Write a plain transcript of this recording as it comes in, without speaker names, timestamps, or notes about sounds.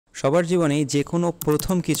সবার জীবনেই যে কোনো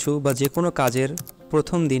প্রথম কিছু বা যে কোনো কাজের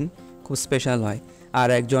প্রথম দিন খুব স্পেশাল হয়। আর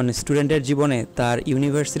একজন স্টুডেন্টের জীবনে তার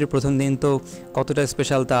ইউনিভার্সিটির প্রথম দিন তো কতটা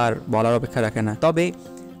স্পেশাল তার বলার অপেক্ষা রাখে না। তবে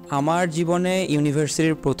আমার জীবনে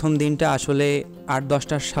ইউনিভার্সিটির প্রথম দিনটা আসলে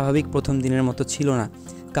 8-10টা স্বাভাবিক প্রথম দিনের মতো ছিল না,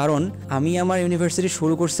 কারণ আমি আমার ইউনিভার্সিটি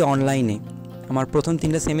শুরু করছি অনলাইনে। আমার প্রথম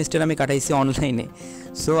 3টা সেমিস্টার আমি কাটাইছি অনলাইনে।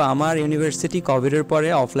 সো আমার ইউনিভার্সিটি কোভিডের পরে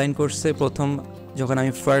অফলাইন কোর্সে প্রথম যখন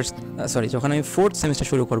আমি ফোর্থ সেমিস্টার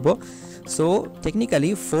শুরু করব। সো টেকনিক্যালি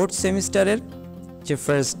ফোর্থ সেমিস্টারের যে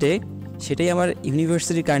ফার্স্ট ডে সেটাই আমার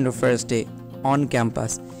university kind of first day on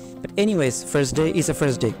campus. But anyways, first day is a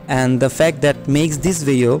first day. And the fact that makes this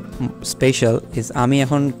video special is আমি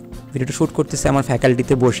এখন ভিডিওটা shoot করতেছি আমার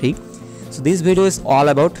ফ্যাকাল্টিতে বসেই। So this video is all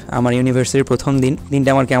about আমার ইউনিভার্সিটির প্রথম দিনটা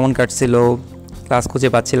আমার কেমন কাটছিল, ক্লাস খুঁজে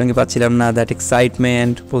পাচ্ছিলাম না, দ্যাট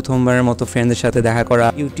এক্সাইটমেন্ট, প্রথমবারের মতো ফ্রেন্ডদের সাথে দেখা করা,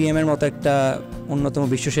 ইউটিএমের মতো একটা অন্যতম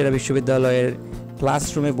বিশ্বসেরা বিশ্ববিদ্যালয়ের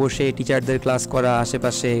ক্লাসরুমে বসে টিচারদের ক্লাস করা,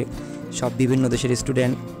 আশেপাশে সব বিভিন্ন দেশের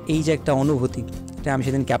স্টুডেন্ট, এই যে একটা অনুভূতি, এটা আমি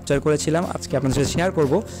সেদিন ক্যাপচার করেছিলাম, আজকে আপনাদের সাথে শেয়ার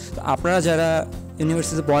করব। তো আপনারা যারা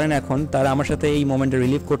ইউনিভার্সিটিতে পড়েন এখন, তারা আমার সাথে এই মোমেন্টে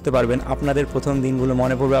রিলিভ করতে পারবেন, আপনাদের প্রথম দিনগুলো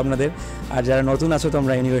মনে পড়বে আপনাদের। আর যারা নতুন আছো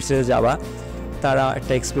তোমরা ইউনিভার্সিটিতে যাবা, তারা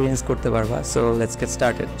একটা এক্সপিরিয়েন্স করতে পারবা। So let's get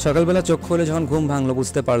started. সকালবেলা চোখ খুলে যখন ঘুম ভাঙলো,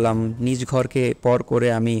 বুঝতে পারলাম নিজ ঘরকে পর করে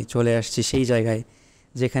আমি চলে আসছি সেই জায়গায়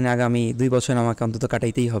যেখানে আগামী 2 বছর আমাকে অন্তত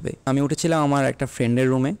কাটাইতেই হবে। আমি উঠেছিলাম আমার একটা ফ্রেন্ডের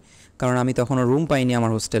রুমে, কারণ আমি তখনও রুম পাইনি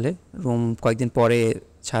আমার হোস্টেলে, রুম কয়েকদিন পরে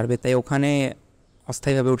ছাড়বে, তাই ওখানে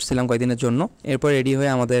অস্থায়ীভাবে উঠছিলাম কয়েকদিনের জন্য। এরপর রেডি হয়ে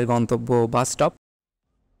আমাদের গন্তব্য bus stop.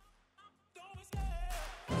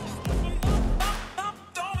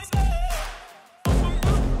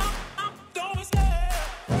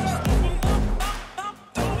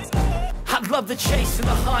 Love the chase and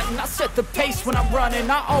the hunt, and I set the pace when I'm running.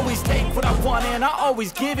 I always take what I want and I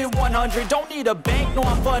always give it 100. Don't need a bank, no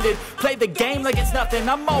I'm funded. Play the game like it's nothing.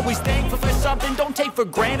 I'm always thankful for something. Don't take for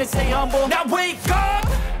granted, stay humble. Now wake up,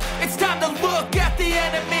 it's time to look at the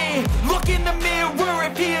enemy. Look in the mirror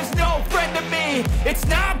if he is no friend to me. It's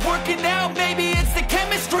not working out, maybe it's the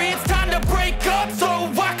chemistry. It's time to break up so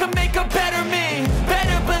I can make a better me.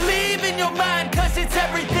 Better believe in your mind, cause it's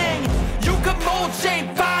everything. You can mold, shape,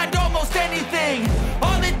 find almost anything.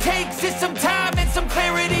 All it takes is some time and some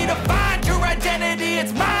clarity to find your identity.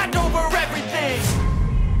 It's mind over everything.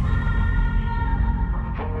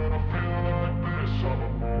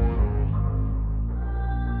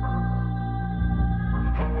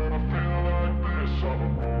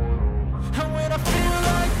 And when I feel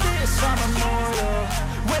like this, I'm immortal.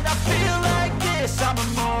 When I feel like this, I'm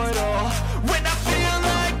immortal. When I feel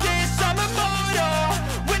like this, I'm immortal.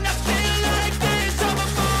 When I feel like this, I'm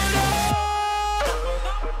immortal.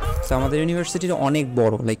 তো আমাদের ইউনিভার্সিটিটা অনেক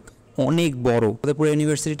বড়, অনেক বড়। আমাদের পুরো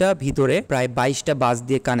ইউনিভার্সিটিটা ভিতরে প্রায় 22টা বাস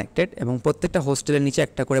দিয়ে কানেক্টেড, এবং প্রত্যেকটা হোস্টেলের নিচে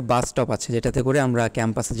একটা করে বাস স্টপ আছে, যেটাতে করে আমরা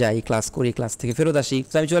ক্যাম্পাসে যাই, ক্লাস করি, ক্লাস থেকে ফেরত আসি।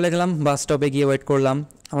 তো আমি চলে গেলাম বাস স্টপে, গিয়ে ওয়েট করলাম।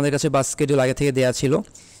 আমাদের কাছে বাস স্কেডিউল আগে থেকে দেওয়া ছিল,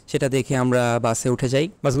 সেটা দেখে আমরা বাসে উঠে যাই।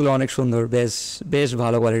 বাসগুলো অনেক সুন্দর, বেশ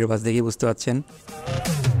ভালো কোয়ালিটির বাস, দেখে বুঝতে পারছেন।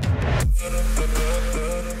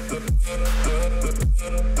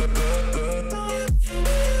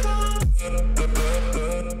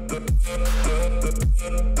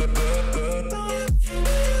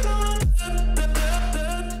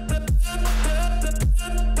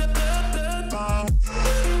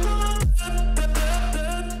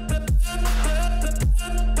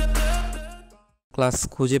 ক্লাস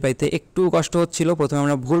খুঁজে পাইতে একটু কষ্ট হচ্ছিল। প্রথমে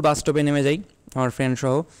আমরা ভুল বাস স্টপে নেমে যাই আমার ফ্রেন্ড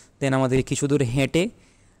সহ, দেন আমাদের কিছু দূর হেঁটে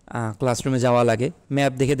ক্লাসরুমে যাওয়া লাগে।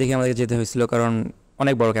 ম্যাপ দেখে আমাদের যেতে হয়েছিল, কারণ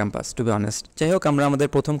অনেক বড় ক্যাম্পাস, টু বি অনেস্ট। যাই হোক, আমরা আমাদের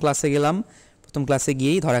প্রথম ক্লাসে গেলাম। প্রথম ক্লাসে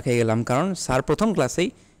গিয়েই ধরা খেয়ে গেলাম, কারণ স্যার প্রথম ক্লাসেই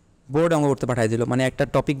বোর্ড অঙ্ক করতে পাঠিয়ে দিল, মানে একটা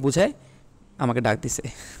টপিক বুঝায় আমাকে ডাক দিছে।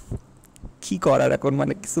 কী করার এখন,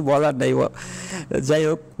 মানে কিছু বলার নাই। যাই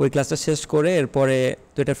হোক, ওই ক্লাসটা শেষ করে এরপরে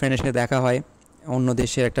 2টা ফ্রেন্ডের সাথে দেখা হয়। অন্য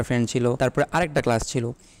দেশের একটা ফ্রেন্ড ছিল, তারপরে আরেকটা ক্লাস ছিল।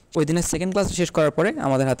 ওই দিনের সেকেন্ড ক্লাস শেষ করার পরে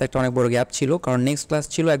আমাদের হাতে একটা অনেক বড় গ্যাপ ছিল, কারণ নেক্সট ক্লাস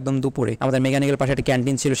ছিল একদম দুপুরে। আমাদের মেকানিক্যাল পাশে একটা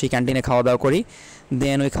ক্যান্টিন ছিল, সেই ক্যান্টিনে খাওয়া দাওয়া করি।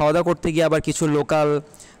 দেন ওই খাওয়া দাওয়া করতে গিয়ে আবার কিছু লোকাল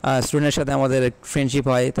স্টুডেন্টের সাথে আমাদের ফ্রেন্ডশিপ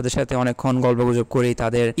হয়, তাদের সাথে অনেকক্ষণ গল্পগুজব করি,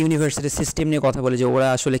 তাদের ইউনিভার্সিটির সিস্টেম নিয়ে কথা বলি, যে ওরা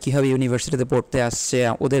আসলে কীভাবে ইউনিভার্সিটিতে পড়তে আসছে,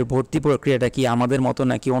 ওদের ভর্তি প্রক্রিয়াটা কি আমাদের মতো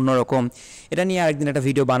নাকি অন্যরকম। এটা নিয়ে আরেকদিন একটা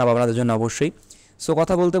ভিডিও বানাবো আপনাদের জন্য অবশ্যই। সো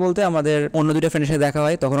কথা বলতে বলতে আমাদের অন্য 2টা ফ্রেন্ডের সাথে দেখা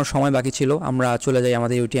হয়, তখনও সময় বাকি ছিল। আমরা চলে যাই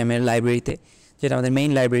আমাদের ইউটিএমের লাইব্রেরিতে, যেটা আমাদের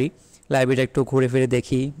মেইন লাইব্রেরি। লাইব্রেরিটা একটু ঘুরে ফিরে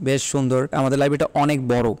দেখি, বেশ সুন্দর। আমাদের লাইব্রেরিটা অনেক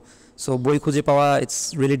বড়, সো বই খুঁজে পাওয়া it's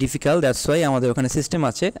really difficult. That's why আমাদের ওখানে সিস্টেম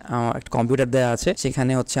আছে, একটা কম্পিউটার দেওয়া আছে,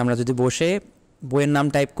 সেখানে আমরা যদি বসে বইয়ের নাম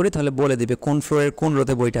টাইপ করি তাহলে বলে দিবে কোন ফ্লোরের কোন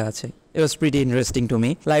রোতে বইটা আছে। ইট was pretty interesting to me.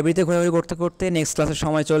 লাইব্রেরিতে ঘোরাঘুরি করতে করতে নেক্সট ক্লাসের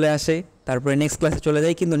সময় চলে আসে, তারপরে নেক্সট ক্লাসে চলে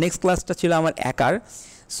যাই, কিন্তু নেক্সট ক্লাসটা ছিল আমার একার।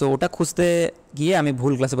 সো ওটা খুঁজতে গিয়ে আমি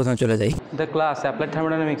ভুল ক্লাসে প্রথমে চলে যাই। The class applied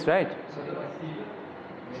thermodynamics, right?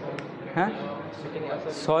 হ্যাঁ,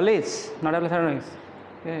 solids, not applied thermodynamics.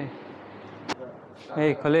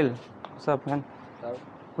 Hey Khalil, what's up man?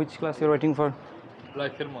 Which class you're waiting for?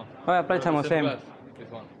 Applied thermo. Oh, applied thermo, same. This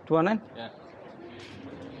one. 219? Yeah.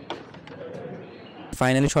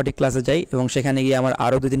 Finally সঠিক ক্লাসে যাই এবং সেখানে গিয়ে আমার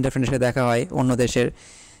আরও 2-3টা ফ্রেন্ডের সাথে দেখা হয় অন্য দেশের।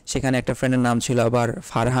 সেখানে একটা ফ্রেন্ডের নাম ছিল আবার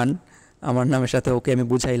ফারহান। আমার নামের সাথে ওকে আমি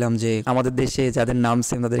বুঝাইলাম যে আমাদের দেশে যাদের নাম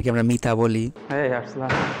সেম তাদেরকে আমরা মিতা বলি। Hey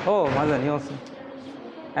Arslan. Oh, Mazan, you also.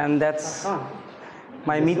 And that's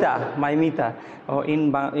my Mita. Oh,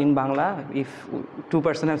 in Bangla, if two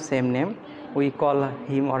person have same name, we call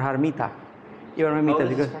him or her Mita. You are my Mita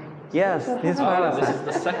because yes, this is Farhan Hasan. This is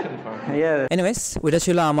the second part. Yeah. Anyways, ওইটা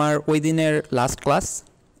ছিল আমার ওই দিনের last class.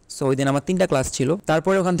 So ওই দিন আমার 3টা class ছিল।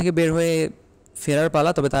 তারপরে ওখান থেকে বের হয়ে ফেরার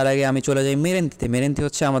পালা। তবে তার আগে আমি চলে যাই মেরেন্তিতে। মেরেন্তি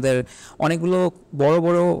হচ্ছে আমাদের অনেকগুলো বড়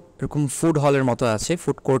বড় এরকম ফুড হলের মতো আছে,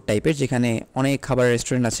 ফুড কোর্ট টাইপের, যেখানে অনেক খাবার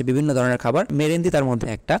রেস্টুরেন্ট আছে, বিভিন্ন ধরনের খাবার। মেরেন্তি তার মধ্যে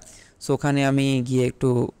একটা। সো ওখানে আমি গিয়ে একটু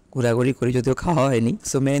ঘোরাঘুরি করি, যদিও খাওয়া হয়নি।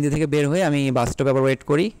 সো মেরেন্তি থেকে বের হয়ে আমি বাস স্টপে আবার ওয়েট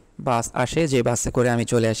করি। বাস আসে, যে বাসে করে আমি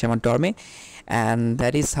চলে আসি আমার ডর্মে। And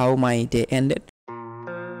that is how my day ended.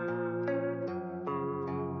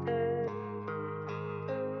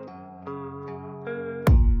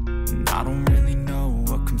 I don't really know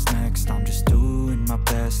what comes next. I'm just doing my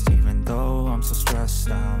best, even though I'm so stressed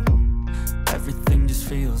out. Everything just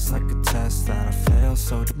feels like a test that I fail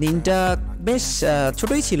so. দিনটা বেশ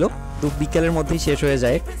ছোটই ছিল, বিকেলের মধ্যেই শেষ হয়ে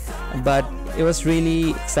যায়, but it was really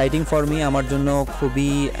exciting for me. আমার জন্য খুবই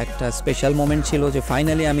একটা স্পেশাল মোমেন্ট ছিল যে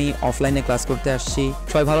ফাইনালি আমি অফলাইনে ক্লাস করতে আসছি।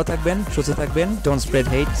 সবাই ভালো থাকবেন, সুস্থ থাকবেন, don't spread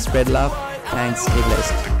hate, spread love. Thanks, B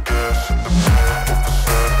blessed.